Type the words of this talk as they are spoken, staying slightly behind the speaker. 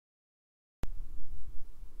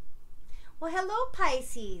Well, hello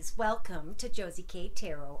Pisces. Welcome to Josie K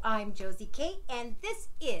Tarot. I'm Josie K, and this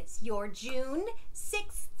is your June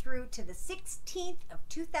 6th through to the 16th of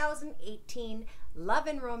 2018 Love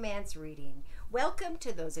and Romance reading. Welcome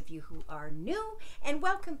to those of you who are new, and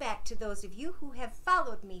welcome back to those of you who have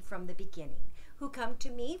followed me from the beginning, who come to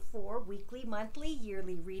me for weekly, monthly,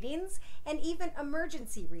 yearly readings, and even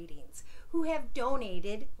emergency readings, who have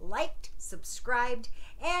donated, liked, subscribed,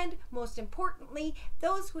 and most importantly,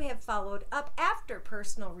 those who have followed up after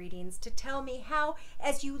personal readings to tell me how,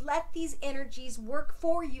 as you let these energies work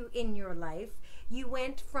for you in your life, you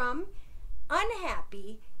went from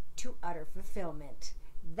unhappy to utter fulfillment.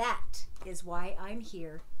 That is why I'm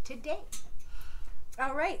here today.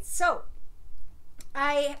 All right, so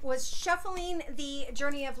I was shuffling the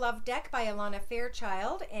Journey of Love deck by Alana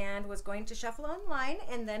Fairchild and was going to shuffle online,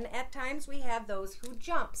 and then at times we have those who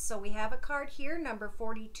jump. So we have a card here, number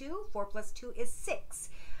 42. 4 plus 2 is 6.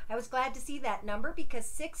 I was glad to see that number because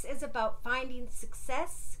 6 is about finding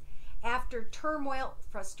success after turmoil,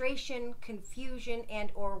 frustration, confusion,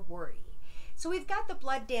 and or worry. So we've got the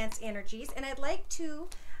blood dance energies, and I'd like to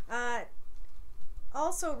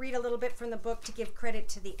also read a little bit from the book to give credit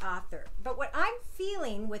to the author. But what I'm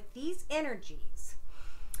feeling with these energies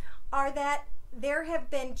are that there have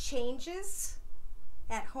been changes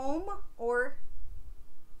at home or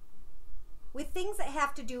with things that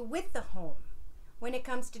have to do with the home when it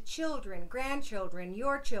comes to children, grandchildren,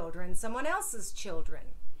 your children, someone else's children.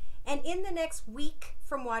 And in the next week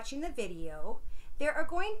from watching the video, there are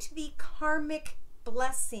going to be karmic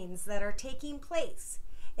blessings that are taking place,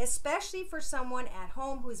 especially for someone at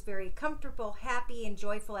home who's very comfortable, happy, and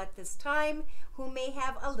joyful at this time, who may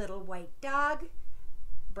have a little white dog,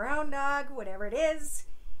 brown dog, whatever it is.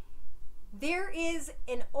 There is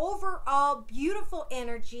an overall beautiful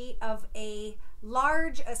energy of a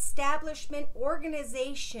large establishment,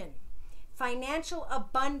 organization, financial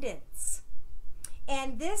abundance.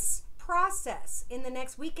 And this process in the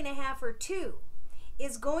next week and a half or two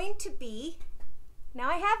is going to be, now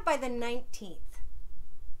I have by the 19th.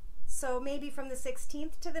 So maybe from the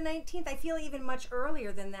 16th to the 19th. I feel even much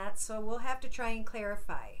earlier than that, so we'll have to try and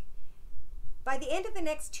clarify. By the end of the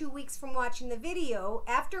next 2 weeks from watching the video,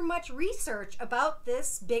 after much research about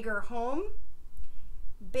this bigger home,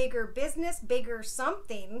 bigger business, bigger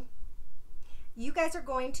something, you guys are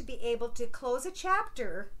going to be able to close a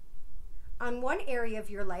chapter on one area of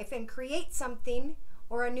your life and create something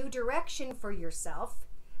or a new direction for yourself,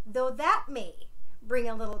 though that may bring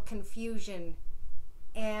a little confusion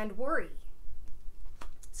and worry.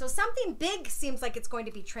 So something big seems like it's going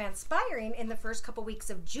to be transpiring in the first couple weeks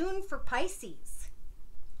of June for Pisces.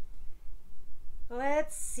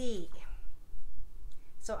 Let's see.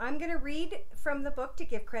 So I'm going to read from the book to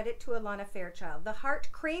give credit to Alana Fairchild. The heart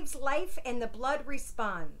craves life and the blood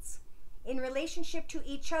responds. In relationship to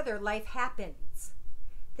each other, life happens.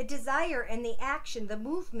 The desire and the action, the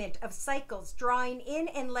movement of cycles, drawing in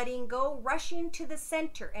and letting go, rushing to the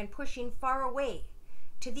center and pushing far away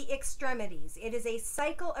to the extremities. It is a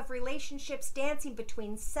cycle of relationships dancing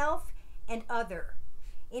between self and other,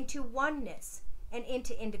 into oneness and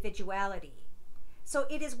into individuality. So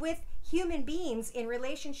it is with human beings in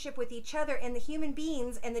relationship with each other and the human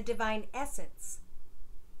beings and the divine essence.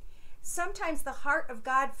 Sometimes the heart of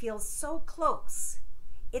God feels so close.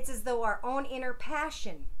 It's as though our own inner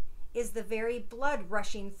passion is the very blood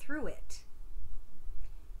rushing through it.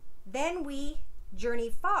 Then we journey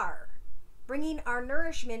far, bringing our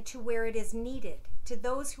nourishment to where it is needed, to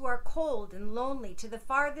those who are cold and lonely, to the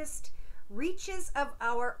farthest reaches of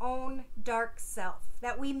our own dark self,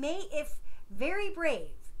 that we may, if very brave,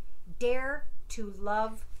 dare to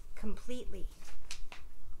love completely.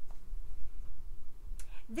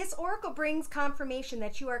 This oracle brings confirmation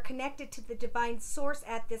that you are connected to the divine source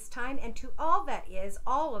at this time and to all that is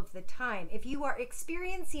all of the time. If you are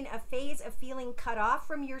experiencing a phase of feeling cut off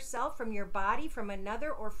from yourself, from your body, from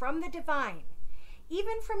another, or from the divine,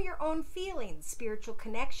 even from your own feelings, spiritual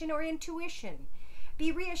connection, or intuition, be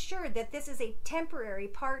reassured that this is a temporary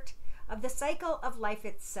part of the cycle of life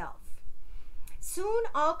itself. Soon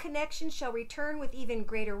all connections shall return with even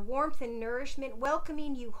greater warmth and nourishment,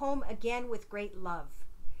 welcoming you home again with great love.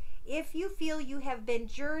 If you feel you have been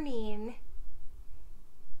journeying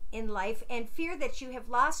in life and fear that you have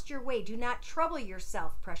lost your way, do not trouble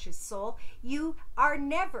yourself, precious soul. You are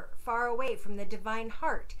never far away from the divine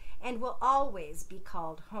heart and will always be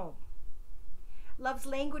called home. Love's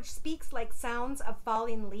language speaks like sounds of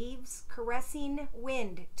falling leaves, caressing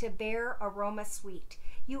wind to bear aroma sweet.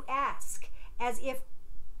 You ask, as if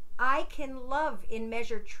I can love in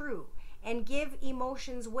measure true and give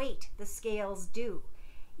emotions weight the scales do.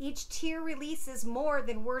 Each tear releases more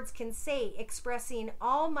than words can say, expressing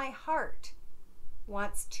all my heart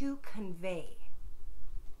wants to convey.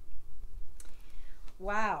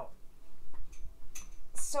 Wow.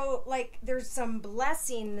 So, like, there's some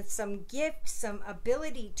blessing, some gift, some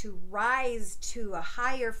ability to rise to a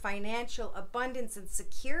higher financial abundance and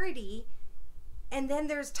security. And then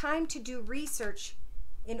there's time to do research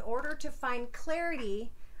in order to find clarity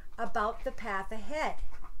about the path ahead.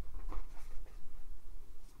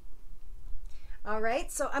 All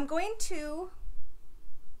right, so I'm going to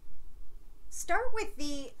start with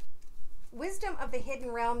the Wisdom of the Hidden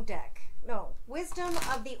Realm deck. No, Wisdom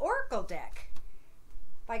of the Oracle deck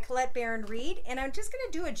by Colette Baron Reed. And I'm just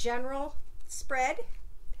going to do a general spread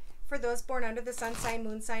for those born under the sun sign,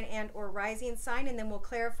 moon sign, and or rising sign. And then we'll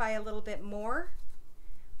clarify a little bit more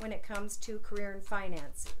when it comes to career and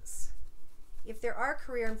finances. If there are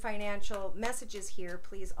career and financial messages here,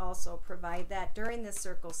 please also provide that during this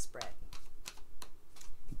circle spread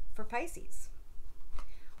for Pisces.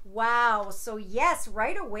 Wow, so yes,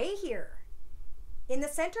 right away here. In the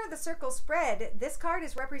center of the circle spread, this card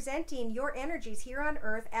is representing your energies here on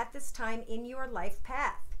earth at this time in your life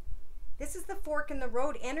path. This is the fork in the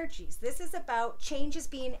road energies. This is about changes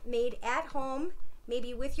being made at home,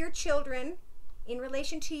 maybe with your children, in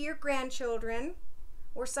relation to your grandchildren,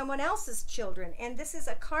 or someone else's children. And this is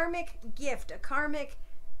a karmic gift, a karmic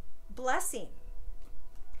blessing.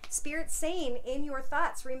 Spirit saying in your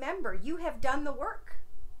thoughts, remember, you have done the work.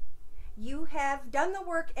 You have done the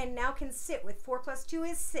work and now can sit with 4 + 2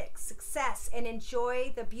 is 6, success, and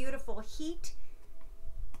enjoy the beautiful heat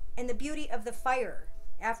and the beauty of the fire.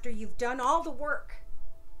 After you've done all the work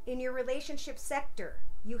in your relationship sector,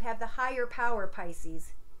 you have the higher power,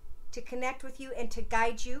 Pisces, to connect with you and to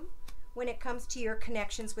guide you when it comes to your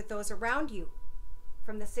connections with those around you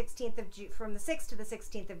from the 6th to the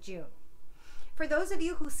 16th of June. For those of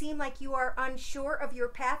you who seem like you are unsure of your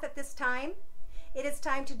path at this time, it is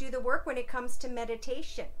time to do the work when it comes to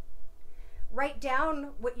meditation. Write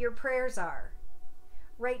down what your prayers are.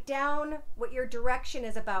 Write down what your direction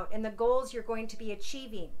is about and the goals you're going to be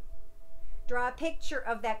achieving. Draw a picture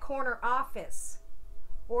of that corner office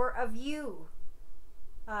or of you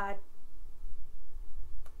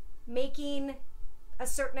making a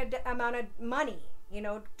certain amount of money. You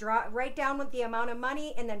know, write down what the amount of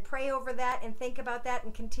money and then pray over that and think about that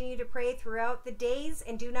and continue to pray throughout the days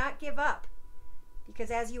and do not give up. Because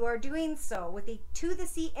as you are doing so, with the to the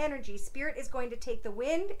sea energy, Spirit is going to take the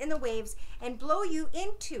wind and the waves and blow you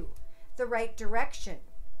into the right direction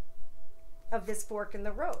of this fork in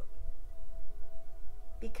the road.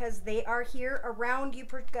 Because they are here around you,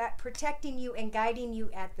 protecting you and guiding you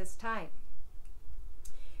at this time.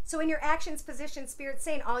 So in your actions position, Spirit's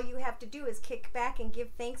saying all you have to do is kick back and give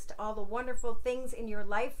thanks to all the wonderful things in your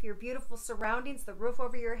life, your beautiful surroundings, the roof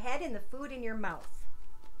over your head, and the food in your mouth.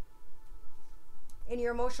 In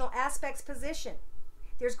your emotional aspects position,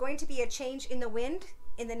 there's going to be a change in the wind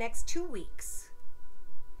in the next 2 weeks.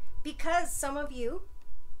 Because some of you,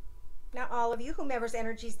 not all of you, whomever's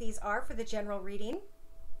energies these are for the general reading,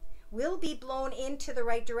 will be blown into the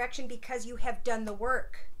right direction because you have done the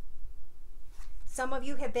work. Some of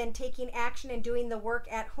you have been taking action and doing the work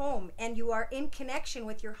at home, and you are in connection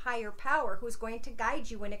with your higher power who's going to guide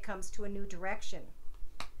you when it comes to a new direction.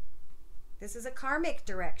 This is a karmic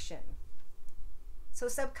direction. So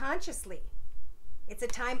subconsciously, it's a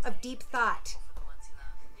time of deep thought.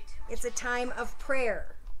 It's a time of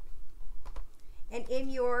prayer. And in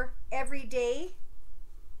your everyday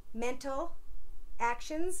mental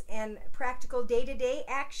actions and practical day-to-day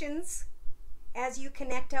actions, as you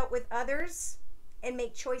connect out with others and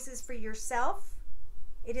make choices for yourself,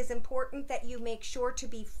 it is important that you make sure to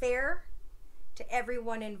be fair to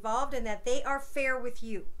everyone involved and that they are fair with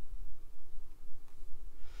you.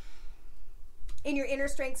 In your inner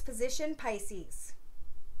strengths position, Pisces,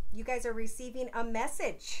 you guys are receiving a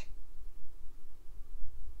message.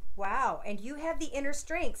 Wow, and you have the inner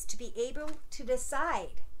strengths to be able to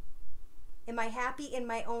decide, am I happy in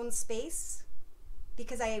my own space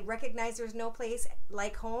because I recognize there's no place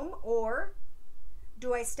like home, or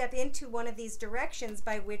do I step into one of these directions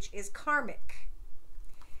by which is karmic?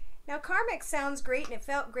 Now, karmic sounds great and it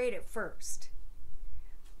felt great at first,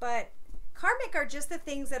 but karmic are just the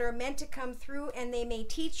things that are meant to come through, and they may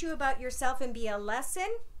teach you about yourself and be a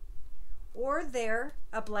lesson, or they're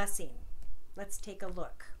a blessing. Let's take a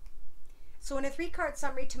look. So in a 3-card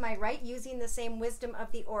summary to my right, using the same Wisdom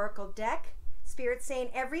of the Oracle deck, Spirit's saying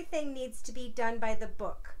everything needs to be done by the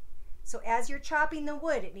book. So as you're chopping the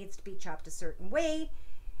wood, it needs to be chopped a certain way,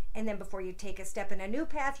 and then before you take a step in a new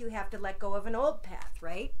path, you have to let go of an old path,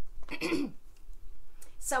 right?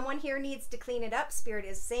 Someone here needs to clean it up. Spirit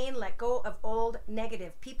is saying let go of old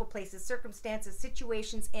negative people, places, circumstances,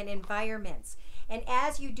 situations, and environments. And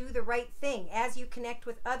as you do the right thing, as you connect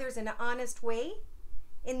with others in an honest way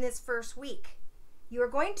in this first week, you are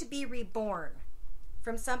going to be reborn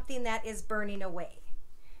from something that is burning away.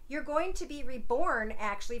 You're going to be reborn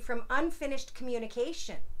actually from unfinished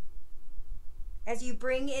communication as you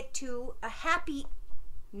bring it to a happy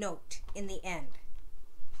note in the end.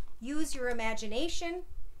 Use your imagination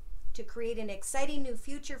to create an exciting new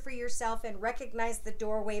future for yourself and recognize the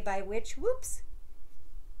doorway by which,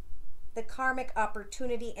 the karmic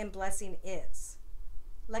opportunity and blessing is.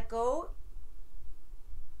 Let go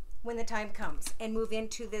when the time comes and move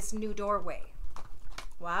into this new doorway.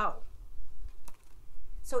 Wow.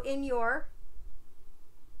 So in the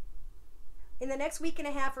next week and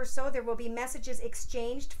a half or so, there will be messages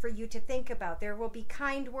exchanged for you to think about. There will be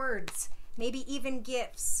kind words, maybe even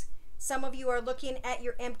gifts. Some of you are looking at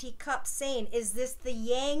your empty cup saying, is this the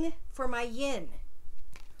yang for my yin?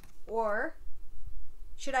 Or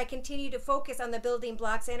should I continue to focus on the building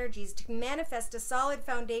blocks energies to manifest a solid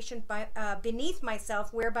foundation beneath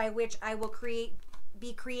myself, whereby which I will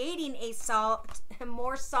be creating a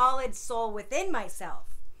more solid soul within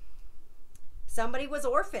myself? Somebody was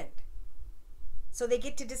orphaned, so they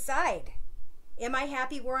get to decide, am I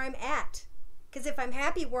happy where I'm at? Because if I'm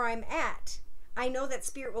happy where I'm at, I know that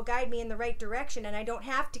Spirit will guide me in the right direction, and I don't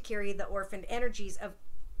have to carry the orphaned energies of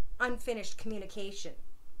unfinished communication.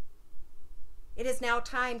 It is now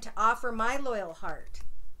time to offer my loyal heart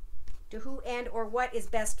to who and or what is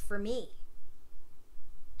best for me,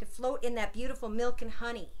 to float in that beautiful milk and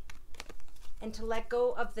honey, and to let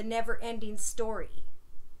go of the never-ending story.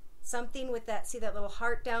 Something with that, see that little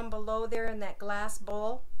heart down below there in that glass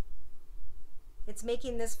bowl? It's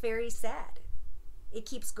making this fairy sad. It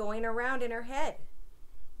keeps going around in her head.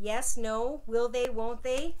 Yes, no, will they, won't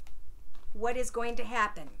they? What is going to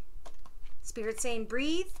happen? Spirit saying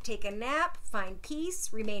breathe, take a nap, find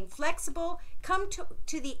peace, remain flexible, come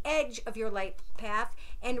to the edge of your life path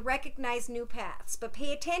and recognize new paths. But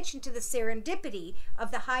pay attention to the serendipity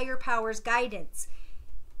of the higher power's guidance.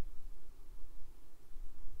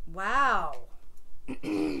 Wow.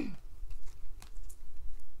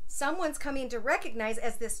 Someone's coming to recognize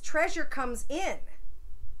as this treasure comes in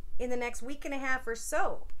the next week and a half or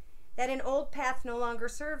so, that an old path no longer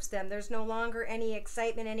serves them. There's no longer any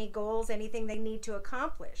excitement, any goals, anything they need to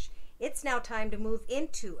accomplish. It's now time to move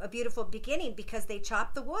into a beautiful beginning because they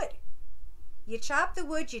chopped the wood. You chopped the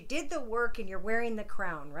wood, you did the work, and you're wearing the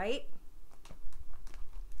crown, right?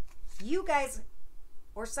 You guys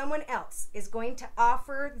or someone else is going to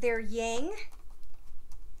offer their yang,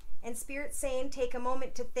 and Spirit saying take a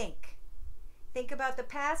moment to think. Think about the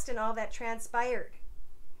past and all that transpired,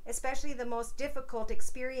 especially the most difficult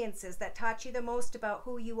experiences that taught you the most about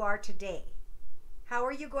who you are today. How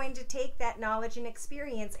are you going to take that knowledge and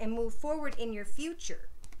experience and move forward in your future?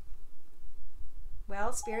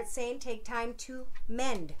 Well, Spirit's saying take time to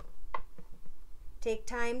mend. Take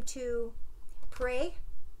time to pray.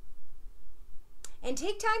 And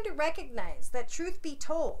take time to recognize that, truth be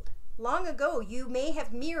told, long ago you may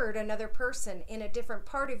have mirrored another person in a different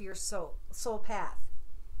part of your soul path.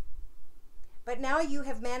 But now you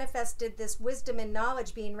have manifested this wisdom and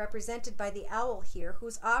knowledge being represented by the owl here,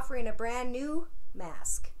 who's offering a brand new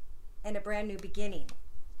mask and a brand new beginning.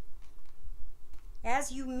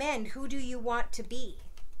 As you mend, who do you want to be?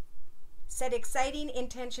 Set exciting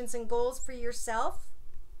intentions and goals for yourself.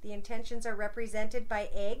 The intentions are represented by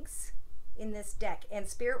eggs in this deck, and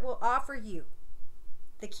Spirit will offer you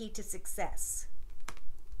the key to success.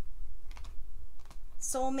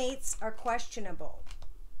 Soulmates are questionable.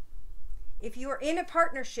 If you are in a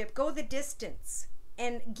partnership, go the distance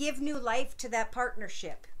and give new life to that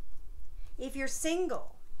partnership. If you're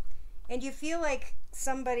single and you feel like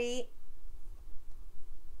somebody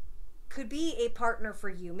could be a partner for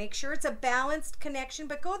you, make sure it's a balanced connection,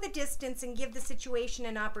 but go the distance and give the situation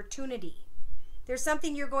an opportunity. There's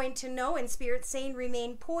something you're going to know, and Spirit's saying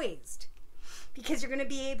remain poised, because you're going to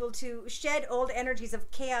be able to shed old energies of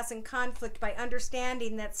chaos and conflict by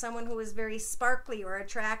understanding that someone who is very sparkly or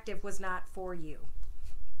attractive was not for you.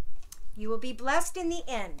 You will be blessed in the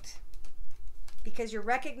end because you're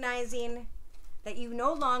recognizing that you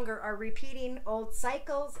no longer are repeating old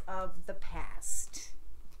cycles of the past.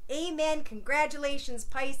 Amen. Congratulations,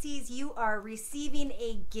 Pisces. You are receiving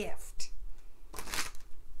a gift.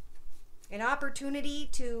 An opportunity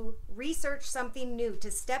to research something new, to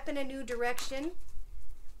step in a new direction,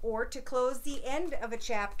 or to close the end of a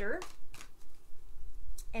chapter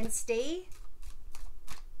and stay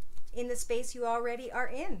in the space you already are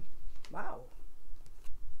in. Wow.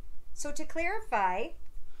 So to clarify,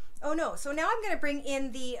 Oh no, so now I'm going to bring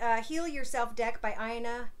in the Heal Yourself deck by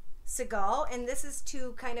Ina Segal, and this is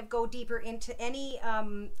to kind of go deeper into any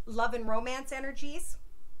love and romance energies.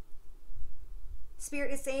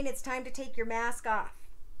 Spirit is saying it's time to take your mask off.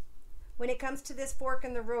 When it comes to this fork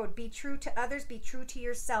in the road, be true to others, be true to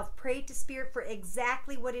yourself. Pray to Spirit for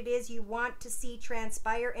exactly what it is you want to see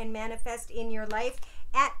transpire and manifest in your life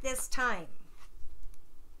at this time.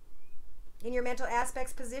 In your mental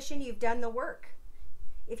aspects position, you've done the work.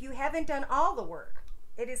 If you haven't done all the work,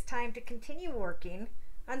 it is time to continue working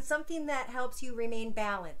on something that helps you remain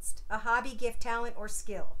balanced, a hobby, gift, talent, or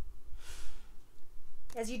skill.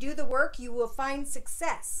 As you do the work, you will find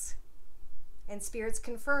success. And Spirit's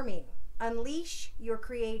confirming, unleash your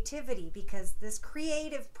creativity, because this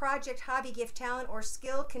creative project, hobby, gift, talent, or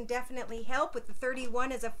skill can definitely help with the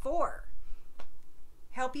 31 as a 4.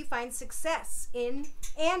 Help you find success in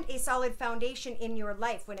and a solid foundation in your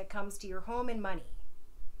life when it comes to your home and money.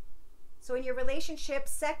 So in your relationship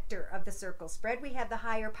sector of the circle spread, we have the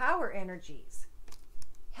higher power energies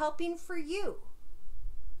helping for you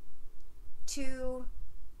to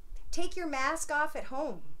take your mask off at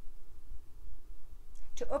home,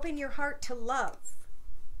 to open your heart to love,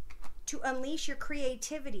 to unleash your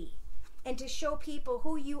creativity, and to show people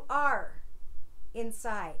who you are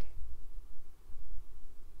inside.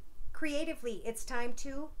 Creatively, it's time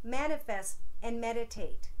to manifest and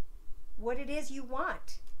meditate what it is you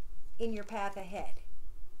want in your path ahead.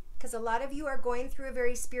 Because a lot of you are going through a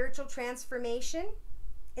very spiritual transformation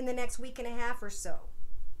in the next week and a half or so.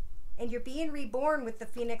 And you're being reborn with the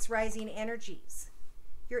Phoenix Rising energies.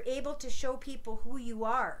 You're able to show people who you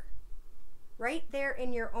are right there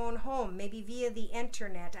in your own home, maybe via the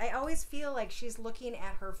internet. I always feel like she's looking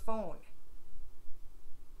at her phone.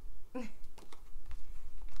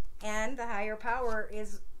 And the higher power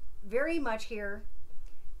is very much here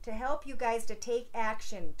to help you guys to take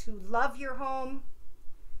action, to love your home,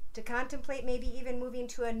 to contemplate maybe even moving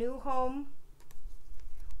to a new home.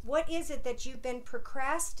 What is it that you've been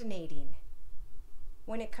procrastinating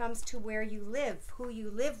when it comes to where you live, who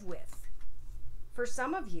you live with? For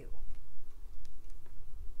some of you,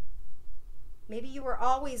 maybe you were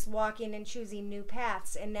always walking and choosing new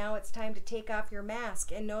paths, and now it's time to take off your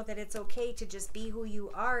mask and know that it's okay to just be who you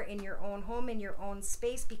are in your own home, in your own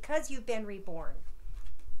space, because you've been reborn.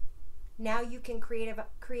 Now you can create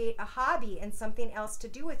a hobby and something else to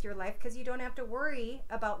do with your life, because you don't have to worry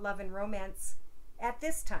about love and romance at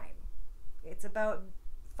this time. It's about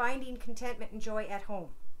finding contentment and joy at home.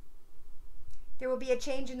 There will be a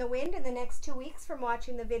change in the wind in the next 2 weeks from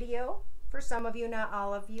watching the video. For some of you, not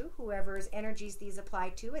all of you, whoever's energies these apply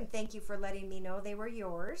to, and thank you for letting me know they were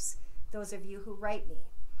yours, those of you who write me.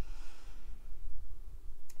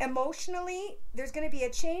 Emotionally, there's going to be a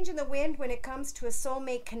change in the wind when it comes to a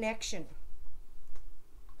soulmate connection.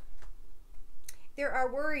 There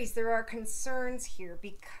are worries, there are concerns here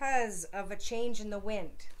because of a change in the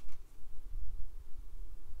wind.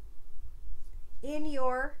 In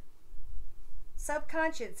your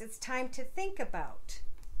subconscious, it's time to think about,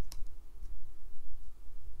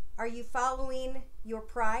 are you following your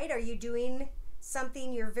pride? Are you doing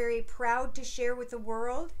something you're very proud to share with the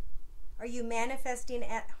world? Are you manifesting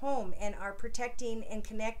at home and are protecting and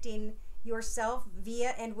connecting yourself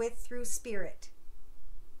via and with through spirit?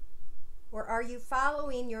 Or are you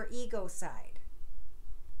following your ego side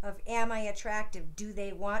of, am I attractive? Do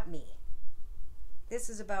they want me? This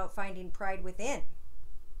is about finding pride within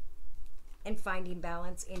and finding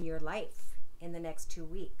balance in your life in the next 2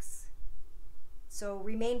 weeks. So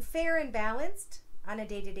remain fair and balanced on a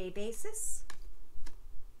day-to-day basis.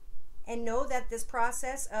 And know that this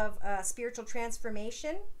process of spiritual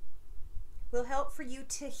transformation will help for you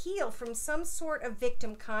to heal from some sort of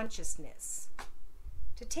victim consciousness,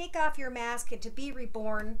 to take off your mask and to be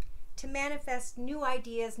reborn, to manifest new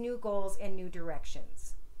ideas, new goals, and new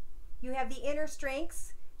directions. You have the inner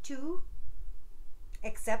strengths to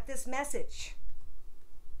accept this message.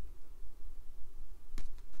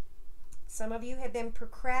 Some of you have been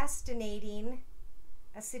procrastinating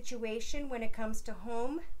a situation when it comes to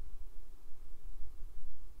home,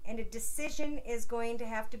 and a decision is going to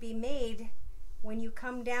have to be made when you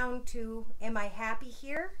come down to, am I happy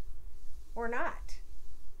here or not?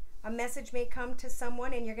 A message may come to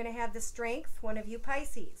someone and you're going to have the strength, one of you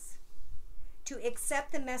Pisces, to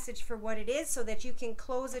accept the message for what it is so that you can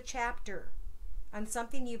close a chapter on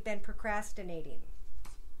something you've been procrastinating.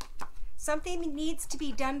 Something needs to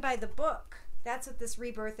be done by the book. That's what this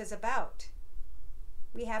rebirth is about.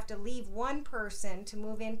 We have to leave one person to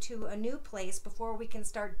move into a new place before we can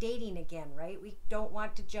start dating again, right? We don't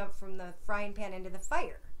want to jump from the frying pan into the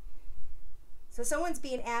fire. So someone's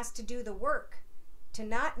being asked to do the work to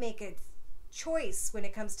not make a choice when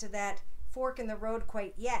it comes to that fork in the road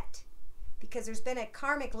quite yet, because there's been a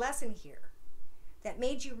karmic lesson here that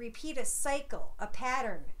made you repeat a cycle, a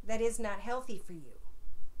pattern that is not healthy for you.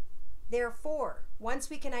 Therefore, once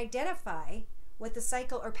we can identify what the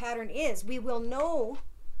cycle or pattern is, we will know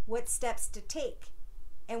what steps to take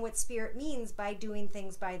and what Spirit means by doing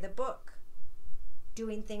things by the book,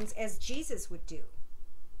 doing things as Jesus would do.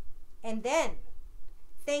 And then,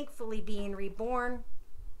 thankfully, being reborn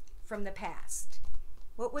from the past.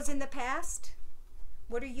 What was in the past?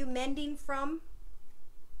 What are you mending from?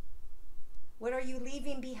 What are you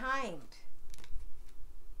leaving behind?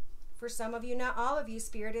 For some of you, not all of you,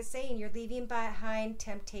 Spirit is saying you're leaving behind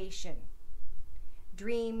temptation,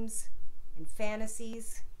 dreams, and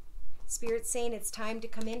fantasies. Spirit's saying it's time to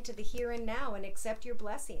come into the here and now and accept your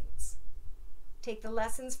blessings. Take the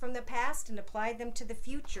lessons from the past and apply them to the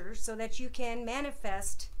future so that you can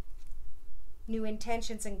manifest new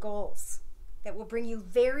intentions and goals that will bring you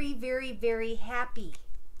very, very, very happy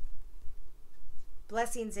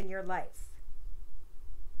blessings in your life.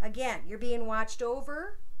 Again, you're being watched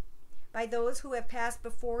over by those who have passed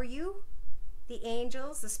before you, the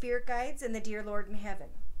angels, the spirit guides, and the dear Lord in heaven.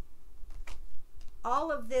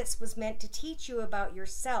 All of this was meant to teach you about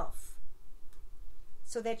yourself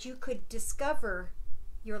so that you could discover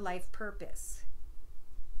your life purpose.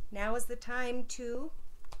 Now is the time to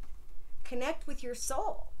connect with your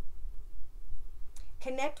soul.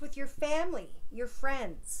 Connect with your family, your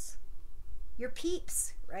friends, your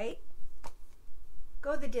peeps, right?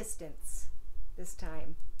 Go the distance this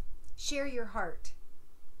time. Share your heart.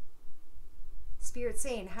 Spirit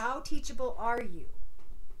saying, how teachable are you?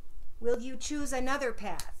 Will you choose another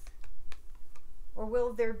path? Or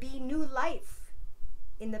will there be new life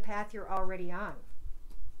in the path you're already on?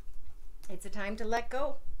 It's a time to let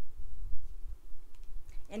go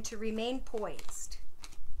and to remain poised.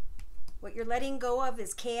 What you're letting go of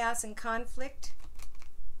is chaos and conflict,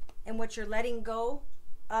 and what you're letting go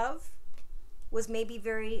of was maybe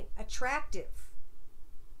very attractive.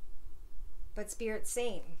 But Spirit's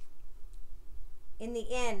saying, in the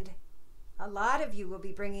end, a lot of you will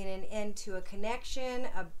be bringing an end to a connection,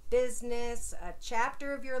 a business, a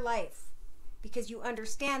chapter of your life, because you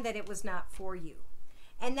understand that it was not for you.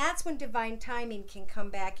 And that's when divine timing can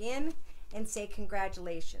come back in and say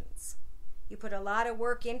congratulations. You put a lot of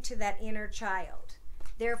work into that inner child.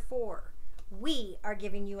 Therefore, we are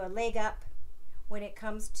giving you a leg up when it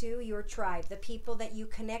comes to your tribe, the people that you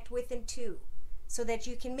connect with and to, so that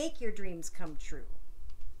you can make your dreams come true.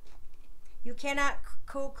 You cannot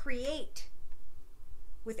co-create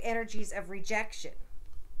with energies of rejection.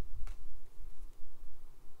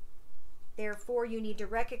 Therefore, you need to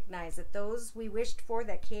recognize that those we wished for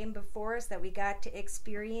that came before us, that we got to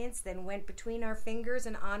experience, then went between our fingers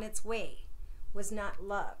and on its way, was not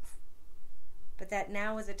love. But that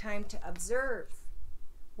now is a time to observe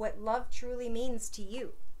what love truly means to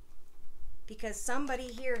you. Because somebody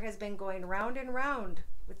here has been going round and round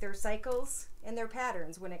with their cycles and their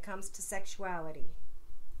patterns when it comes to sexuality.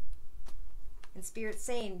 And Spirit's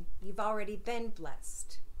saying, you've already been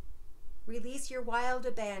blessed. Release your wild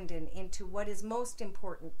abandon into what is most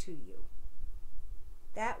important to you.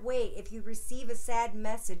 That way, if you receive a sad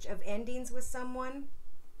message of endings with someone,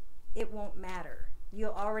 it won't matter.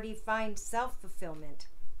 You'll already find self-fulfillment,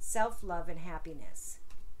 self-love, and happiness.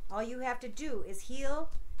 All you have to do is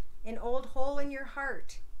heal an old hole in your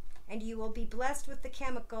heart, and you will be blessed with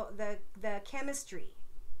the chemistry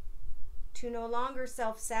to no longer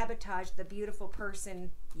self-sabotage the beautiful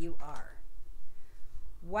person you are.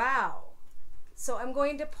 Wow. So I'm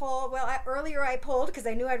going to pull, earlier I pulled because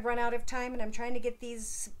I knew I'd run out of time, and I'm trying to get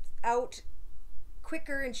these out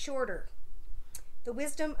quicker and shorter. The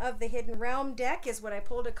Wisdom of the Hidden Realm deck is what I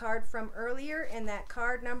pulled a card from earlier, and that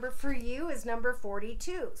card number for you is number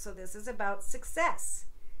 42. So this is about success.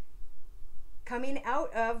 Coming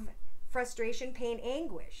out of frustration, pain,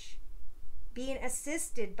 anguish. Being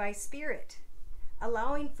assisted by Spirit.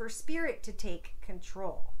 Allowing for Spirit to take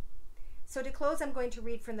control. So to close, I'm going to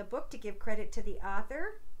read from the book to give credit to the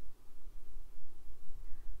author.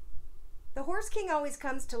 The Horse King always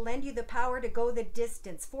comes to lend you the power to go the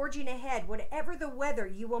distance, forging ahead. Whatever the weather,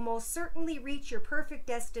 you will most certainly reach your perfect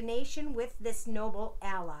destination with this noble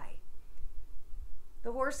ally.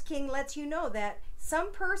 The Horse King lets you know that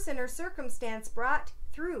some person or circumstance brought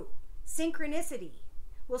through synchronicity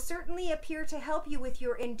will certainly appear to help you with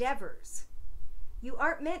your endeavors. You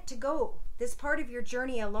aren't meant to go this part of your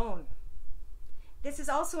journey alone. This is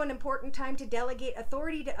also an important time to delegate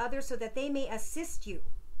authority to others so that they may assist you.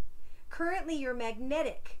 Currently, you're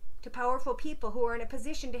magnetic to powerful people who are in a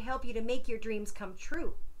position to help you to make your dreams come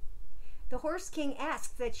true. The Horse King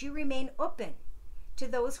asks that you remain open to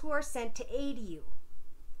those who are sent to aid you.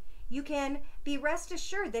 You can be rest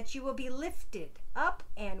assured that you will be lifted up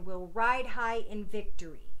and will ride high in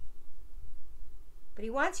victory. But he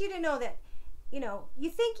wants you to know that, you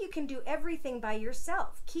think you can do everything by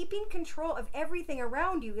yourself. Keeping control of everything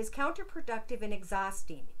around you is counterproductive and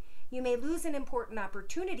exhausting. You may lose an important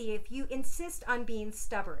opportunity if you insist on being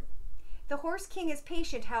stubborn. The Horse King is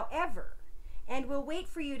patient, however, and will wait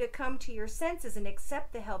for you to come to your senses and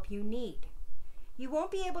accept the help you need. You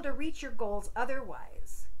won't be able to reach your goals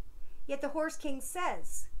otherwise. Yet the Horse King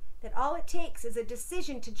says that all it takes is a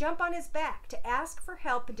decision to jump on his back, to ask for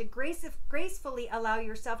help, and to gracefully allow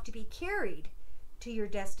yourself to be carried to your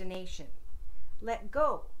destination. Let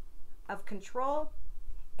go of control,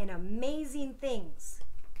 and amazing things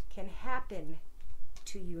can happen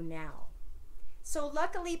to you now. So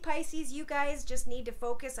luckily, Pisces, you guys just need to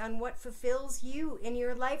focus on what fulfills you in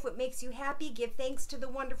your life, what makes you happy. Give thanks to the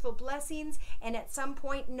wonderful blessings, and at some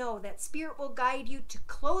point know that Spirit will guide you to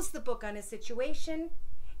close the book on a situation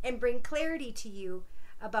and bring clarity to you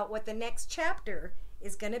about what the next chapter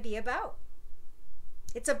is going to be about.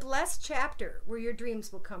 It's a blessed chapter where your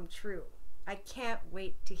dreams will come true. I can't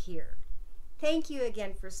wait to hear. Thank you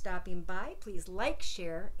again for stopping by. Please like,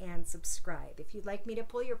 share, and subscribe. If you'd like me to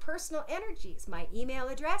pull your personal energies, my email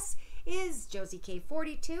address is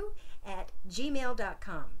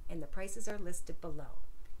josiek42@gmail.com, and the prices are listed below.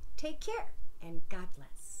 Take care, and God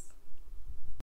bless.